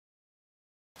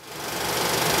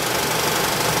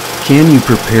Can you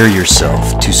prepare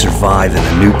yourself to survive in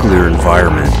a nuclear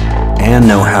environment and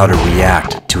know how to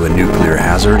react to a nuclear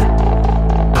hazard?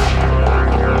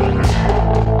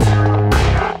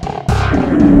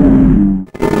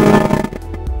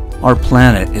 Our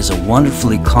planet is a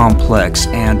wonderfully complex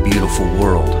and beautiful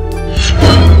world.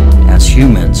 As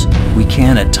humans, we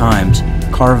can at times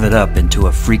carve it up into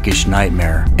a freakish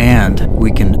nightmare, and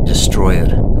we can destroy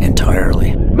it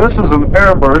entirely. This is an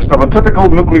airburst of a typical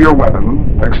nuclear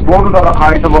weapon, exploded at a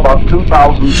height of about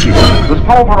 2,000 feet. This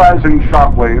pulverizing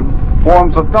shockwave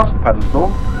forms a dust pedestal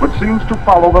which seems to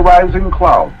follow the rising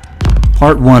cloud.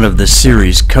 Part 1 of this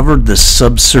series covered the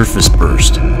subsurface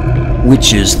burst,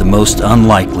 which is the most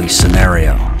unlikely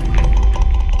scenario.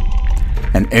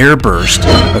 An airburst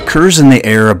occurs in the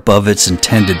air above its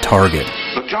intended target.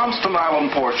 The Johnston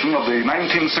Island portion of the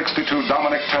 1962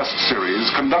 Dominic Test Series,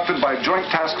 conducted by Joint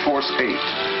Task Force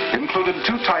 8, included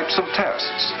two types of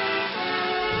tests.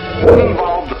 One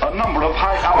involved a number of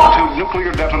high-altitude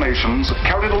nuclear detonations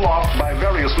carried aloft by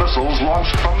various missiles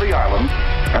launched from the island,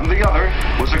 and the other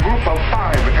was a group of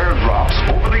 5 airdrops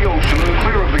over the ocean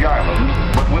clear of the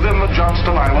island, but within the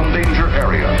Johnston Island danger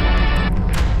area.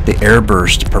 The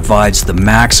airburst provides the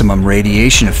maximum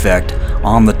radiation effect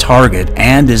on the target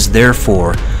and is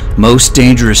therefore most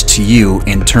dangerous to you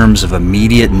in terms of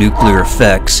immediate nuclear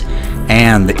effects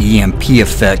and the EMP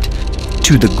effect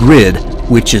to the grid,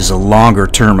 which is a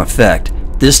longer-term effect.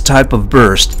 This type of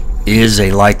burst is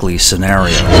a likely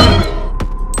scenario.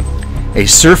 A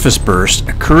surface burst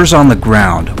occurs on the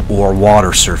ground or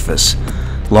water surface.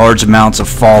 Large amounts of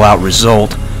fallout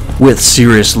result with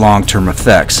serious long-term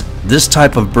effects. This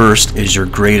type of burst is your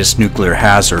greatest nuclear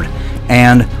hazard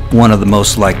and one of the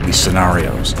most likely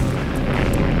scenarios.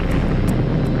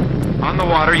 On the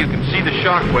water, you can see the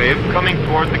shock wave coming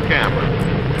toward the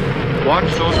camera.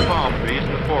 Watch those palm trees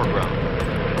in the foreground.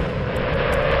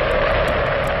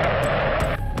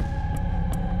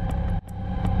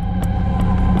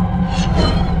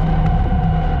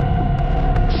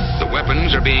 The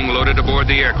weapons are being loaded aboard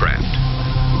the aircraft.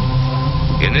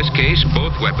 In this case,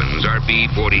 both weapons are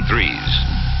B-43s.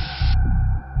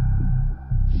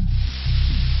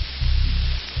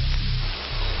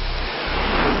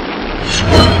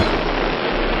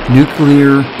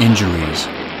 Nuclear injuries.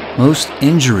 Most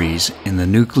injuries in the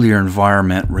nuclear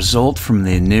environment result from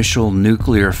the initial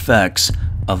nuclear effects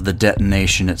of the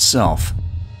detonation itself.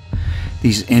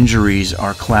 These injuries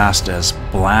are classed as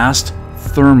blast,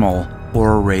 thermal,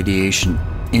 or radiation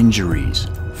injuries.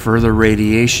 Further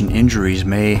radiation injuries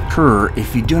may occur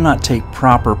if you do not take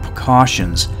proper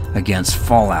precautions against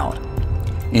fallout.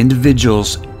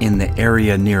 Individuals in the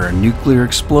area near a nuclear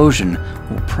explosion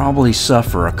will probably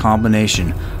suffer a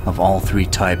combination of all 3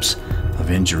 types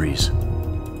of injuries.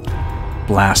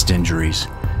 Blast injuries.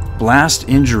 Blast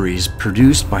injuries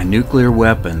produced by nuclear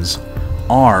weapons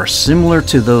are similar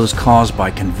to those caused by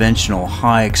conventional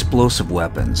high explosive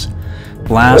weapons.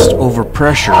 Blast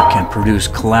overpressure can produce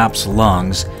collapsed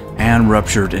lungs and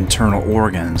ruptured internal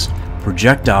organs.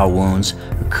 Projectile wounds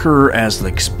occur as the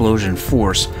explosion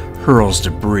force hurls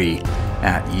debris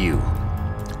at you.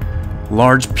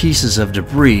 Large pieces of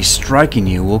debris striking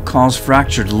you will cause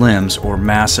fractured limbs or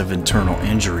massive internal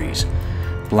injuries.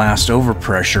 Blast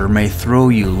overpressure may throw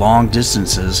you long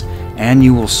distances and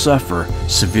you will suffer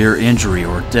severe injury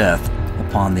or death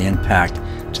upon the impact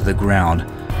to the ground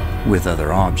with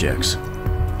other objects.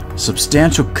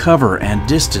 Substantial cover and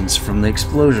distance from the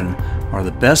explosion are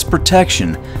the best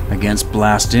protection against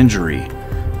blast injury.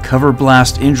 Cover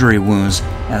blast injury wounds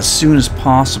as soon as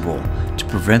possible to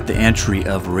prevent the entry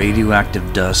of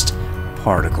radioactive dust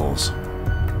particles.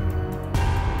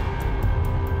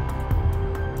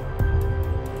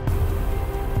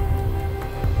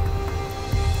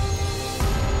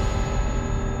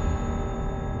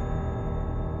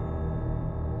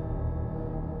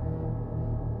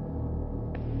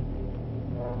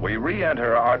 We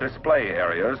re-enter our display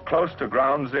areas close to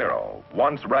ground zero,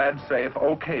 once rad-safe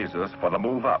okays us for the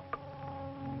move up.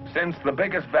 Since the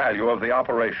biggest value of the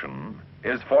operation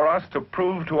is for us to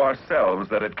prove to ourselves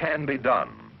that it can be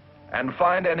done and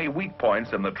find any weak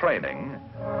points in the training,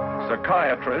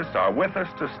 psychiatrists are with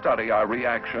us to study our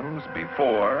reactions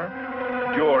before,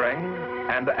 during,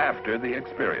 and after the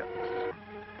experience.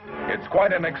 It's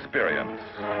quite an experience,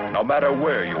 no matter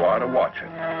where you are to watch it.